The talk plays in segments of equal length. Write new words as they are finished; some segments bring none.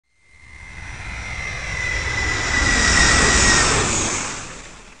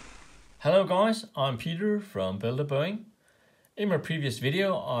Hello guys, I'm Peter from Builder Boeing. In my previous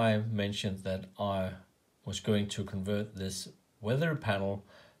video I mentioned that I was going to convert this weather panel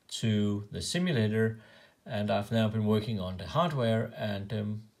to the simulator, and I've now been working on the hardware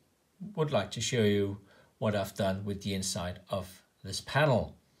and would like to show you what I've done with the inside of this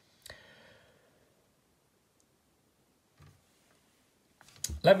panel.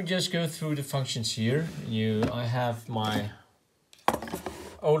 Let me just go through the functions here. I have my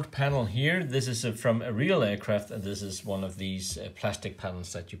old panel here. This is from a real aircraft, and this is one of these plastic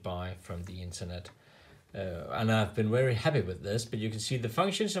panels that you buy from the internet. And I've been very happy with this, but you can see the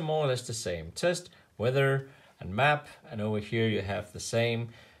functions are more or less the same. Test, weather, and map. And over here you have the same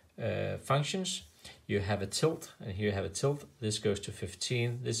functions. You have a tilt, and here you have a tilt. This goes to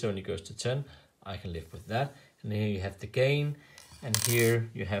 15, this only goes to 10. I can live with that. And here you have the gain, and here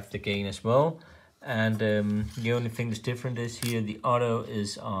you have the gain as well. And the only thing that's different is here the auto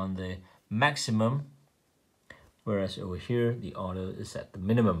is on the maximum, whereas over here the auto is at the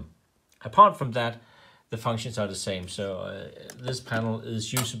minimum. Apart from that, the functions are the same, so this panel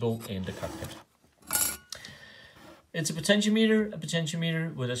is usable in the cockpit. It's a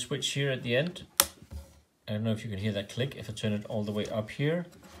potentiometer with a switch here at the end. I don't know if you can hear that click. If I turn it all the way up here,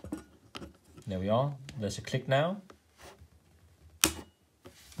 there we are, there's a click now.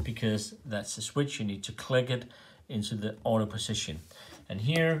 Because that's the switch, you need to click it into the auto position. And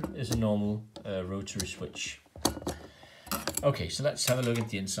here is a normal rotary switch. Okay, so let's have a look at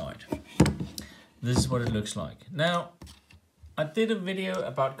the inside. This is what it looks like. Now, I did a video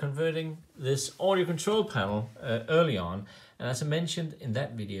about converting this audio control panel early on, and as I mentioned in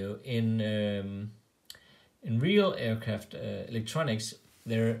that video, in real aircraft electronics,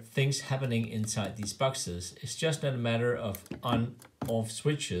 there are things happening inside these boxes. It's just not a matter of on-off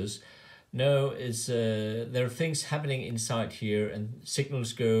switches. No, there are things happening inside here, and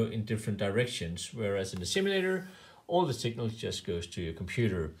signals go in different directions, whereas in the simulator, all the signals just goes to your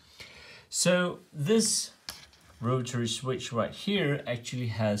computer. So this rotary switch right here actually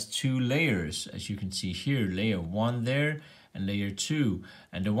has two layers, as you can see here, layer 1 there and layer 2.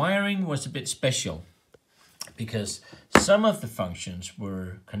 And the wiring was a bit special, because some of the functions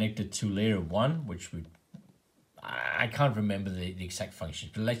were connected to layer 1, which I can't remember the exact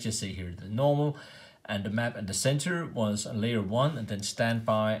functions, but let's just say here the normal and the map and the center was on layer 1, and then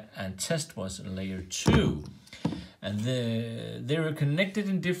standby and test was on layer 2. And they were connected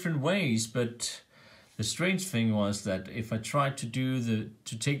in different ways, but the strange thing was that if I tried to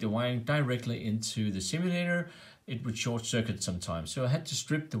take the wiring directly into the simulator, it would short circuit sometimes. So I had to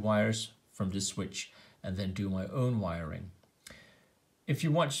strip the wires from this switch and then do my own wiring. If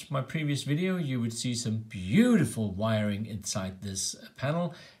you watched my previous video, you would see some beautiful wiring inside this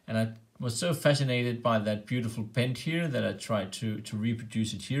panel, and I was so fascinated by that beautiful bend here that I tried to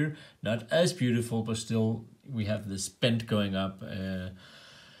reproduce it here. Not as beautiful, but still we have this bend going up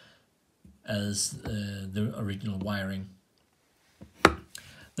as the original wiring.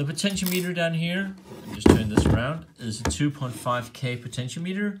 The potentiometer down here, just turn this around, is a 2.5K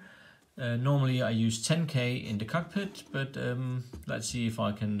potentiometer. Normally I use 10K in the cockpit, but let's see if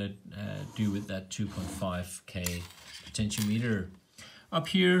I can do with that 2.5K potentiometer. Up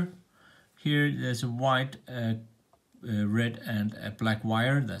here there's a white, red and a black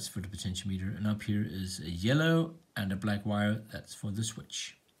wire, that's for the potentiometer, and up here is a yellow and a black wire, that's for the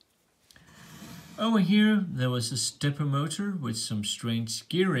switch. Over here there was a stepper motor with some strange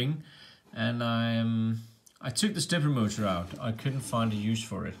gearing, and I took the stepper motor out. I couldn't find a use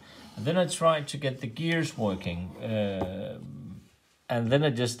for it. And then I tried to get the gears working, and then I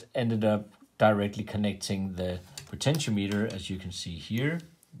just ended up directly connecting the potentiometer, as you can see here.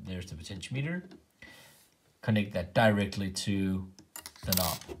 There's the potentiometer. Connect that directly to the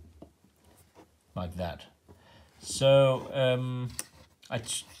knob, like that. So I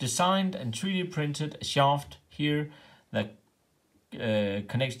designed and 3D printed a shaft here that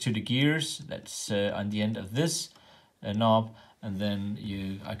connects to the gears. That's on the end of this knob. And then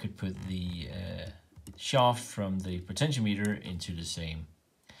I could put the shaft from the potentiometer into the same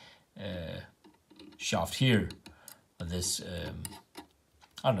shaft here. This,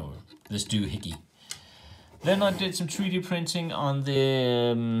 I don't know, this doohickey. Then I did some 3D printing on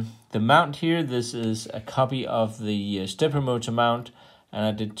the mount here. This is a copy of the stepper motor mount, and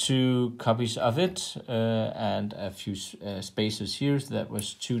I did 2 copies of it and a few spacers here. So that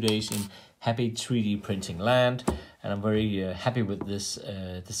was 2 days in happy 3D printing land, and I'm very happy with this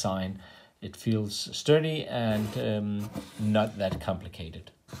design. It feels sturdy and not that complicated.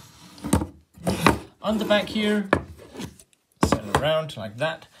 On the back here, set it around like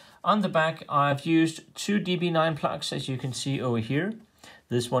that. On the back, I've used 2 DB9 plugs, as you can see over here.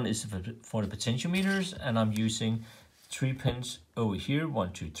 This one is for the potentiometers, and I'm using 3 pins over here,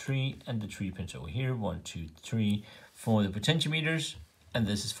 1, 2, 3, and the 3 pins over here, 1, 2, 3, for the potentiometers, and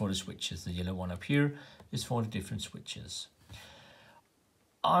this is for the switches. The yellow one up here is for the different switches.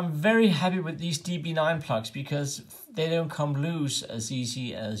 I'm very happy with these DB9 plugs because they don't come loose as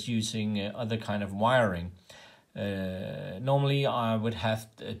easy as using other kind of wiring. Normally I would have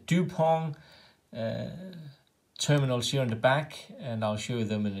a Dupont terminals here on the back, and I'll show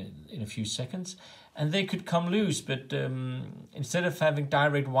them in a few seconds, and they could come loose, but instead of having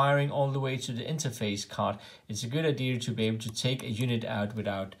direct wiring all the way to the interface card, it's a good idea to be able to take a unit out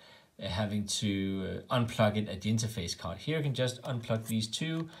without having to unplug it at the interface card. Here I can just unplug these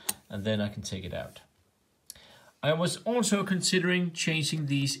two, and then I can take it out. I was also considering changing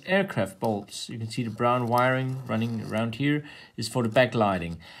these aircraft bolts. You can see the brown wiring running around here is for the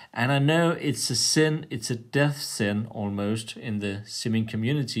backlighting. And I know it's a sin, it's a death sin almost in the simming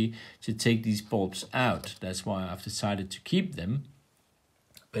community to take these bulbs out. That's why I've decided to keep them.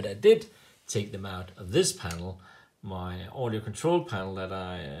 But I did take them out of this panel, my audio control panel that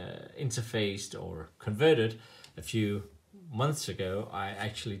I interfaced or converted a few months ago. I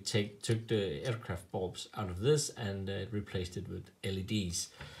actually took the aircraft bulbs out of this and replaced it with LEDs.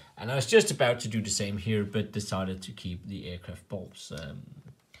 And I was just about to do the same here, but decided to keep the aircraft bulbs.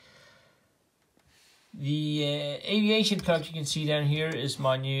 The aviation plug you can see down here is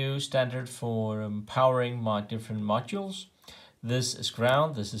my new standard for powering my different modules. This is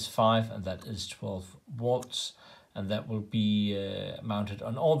ground, this is 5, and that is 12 volts. And that will be mounted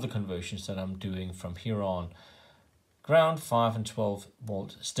on all the conversions that I'm doing from here on. Ground, 5 and 12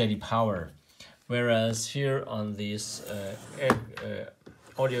 volt steady power. Whereas here on this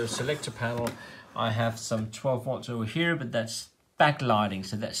audio selector panel, I have some 12 volts over here, but that's backlighting,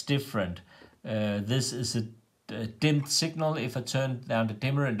 so that's different. This is a dimmed signal. If I turn down the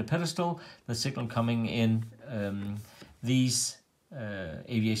dimmer in the pedestal, the signal coming in these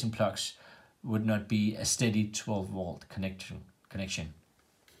aviation plugs would not be a steady 12 volt connection.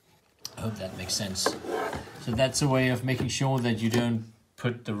 I hope that makes sense. So that's a way of making sure that you don't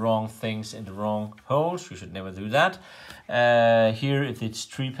put the wrong things in the wrong holes. You should never do that. Here, if it's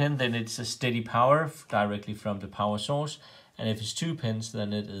 3 pin, then it's a steady power directly from the power source. And if it's 2 pins,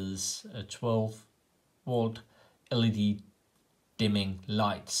 then it is a 12 volt LED dimming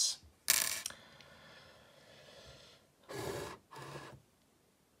lights.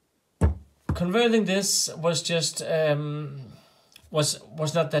 Converting this was just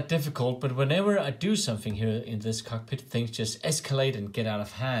was not that difficult, but whenever I do something here in this cockpit, things just escalate and get out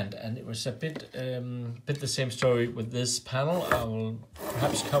of hand. And it was a bit the same story with this panel. I will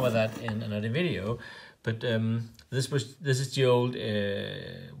perhaps cover that in another video. But this is the old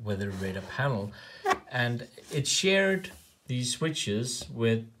weather radar panel, and it shared these switches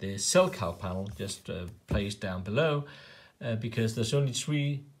with the cell cal panel just placed down below, because there's only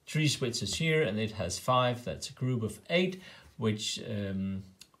three switches here, and it has 5. That's a group of 8, which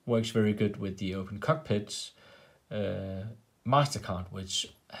works very good with the Open Cockpit's master card, which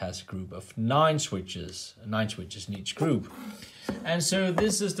has a group of 9 switches in each group. And so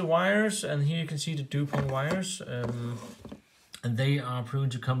this is the wires, and here you can see the Dupont wires, and they are prone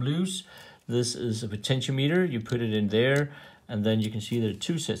to come loose. This is a potentiometer. You put it in there, and then you can see there are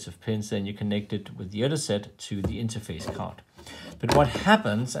 2 sets of pins. Then you connect it with the other set to the interface card. But what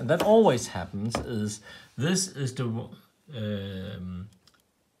happens, and that always happens, is this is the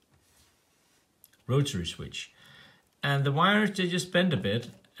rotary switch, and the wires, they just bend a bit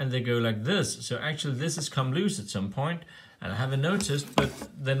and they go like this. So actually this has come loose at some point, and I haven't noticed, but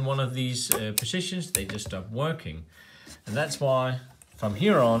then one of these positions, they just stop working. And that's why from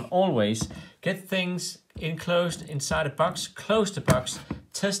here on, always get things enclosed inside a box, close the box,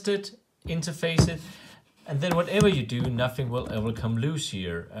 test it, interface it, and then whatever you do, nothing will ever come loose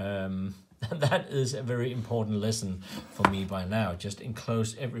here. That is a very important lesson for me by now. Just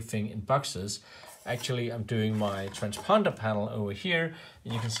enclose everything in boxes. Actually, I'm doing my transponder panel over here,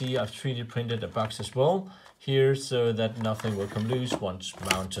 and you can see I've 3D printed a box as well here, so that nothing will come loose once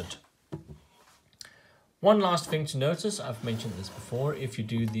mounted. One last thing to notice, I've mentioned this before, if you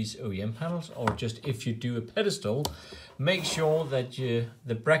do these OEM panels, or just if you do a pedestal, make sure that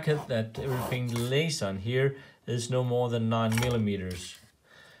the bracket that everything lays on here is no more than 9 millimeters.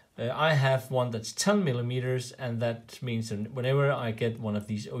 I have one that's 10 millimeters, and that means that whenever I get one of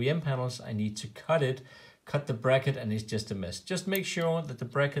these OEM panels, I need to cut the bracket, and it's just a mess. Just make sure that the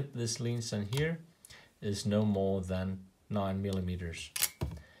bracket this leans on here is no more than 9 millimeters.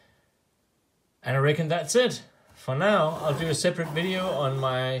 And I reckon that's it. For now, I'll do a separate video on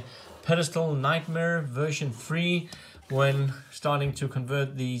my pedestal Nightmare version 3, when starting to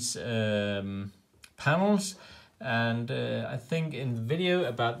convert these panels. And I think in the video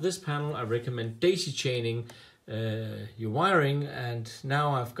about this panel, I recommend daisy chaining your wiring, and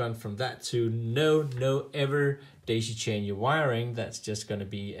now I've gone from that to no ever daisy chain your wiring. That's just going to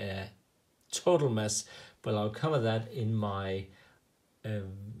be a total mess, but I'll cover that in my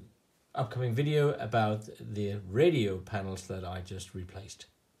upcoming video about the radio panels that I just replaced.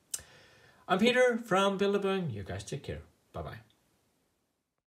 I'm Peter from Build-A-Boeing. You guys take care. Bye bye.